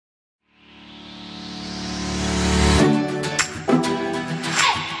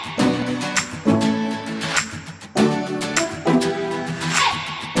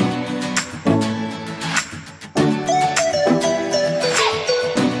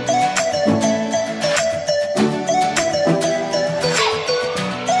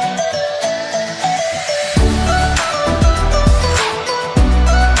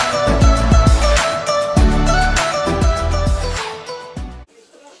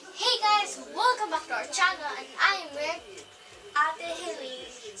back to our channel, and I am with Hailey.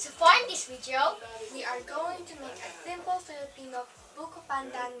 So for this video, we are going to make a simple Filipino Buko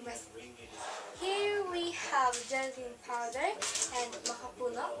Pandan recipe. Here we have gelatin powder and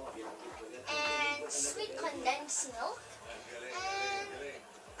makapuno, and sweet condensed milk, and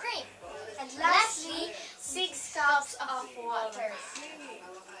cream, and lastly 6 cups of water.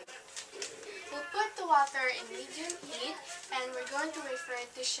 We'll put the water in medium heat and we're going to wait for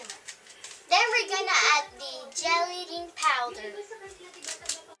it to shimmer. Then we're gonna add the gelatin powder.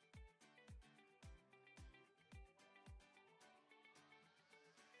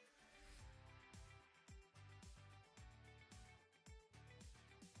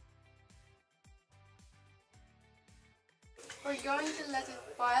 We're going to let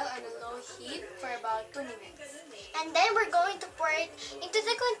it boil on a low heat for about 2 minutes. And then we're going to pour it into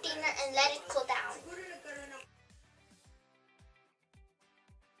the container and let it cool down.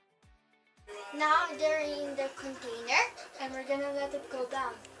 Now they're in the container, and we're gonna let it cool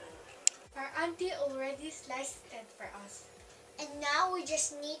down. Our auntie already sliced it for us. And now we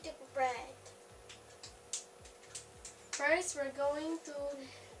just need to prepare it. First, we're going to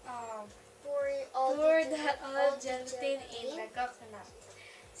pour the gelatin in the coconut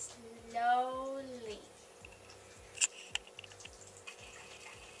slowly.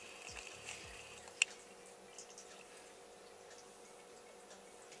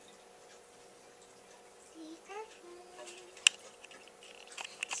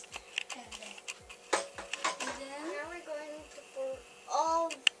 Now we're going to pour all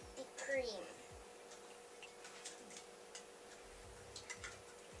the cream.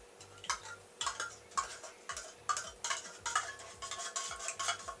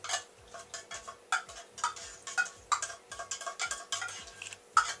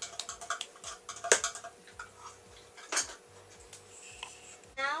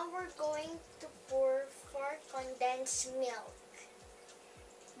 Now we're going to pour 4 condensed milk.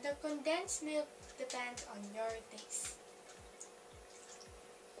 The condensed milk depends on your taste.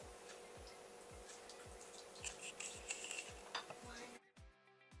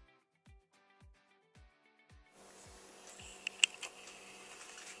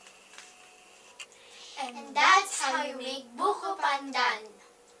 And that's how you make Buko Pandan.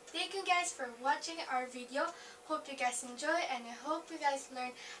 Thank you guys for watching our video. Hope you guys enjoy and I hope you guys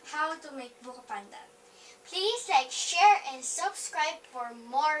learn how to make Buko Pandan. Please like, share, and subscribe for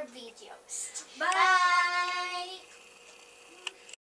more videos. Bye!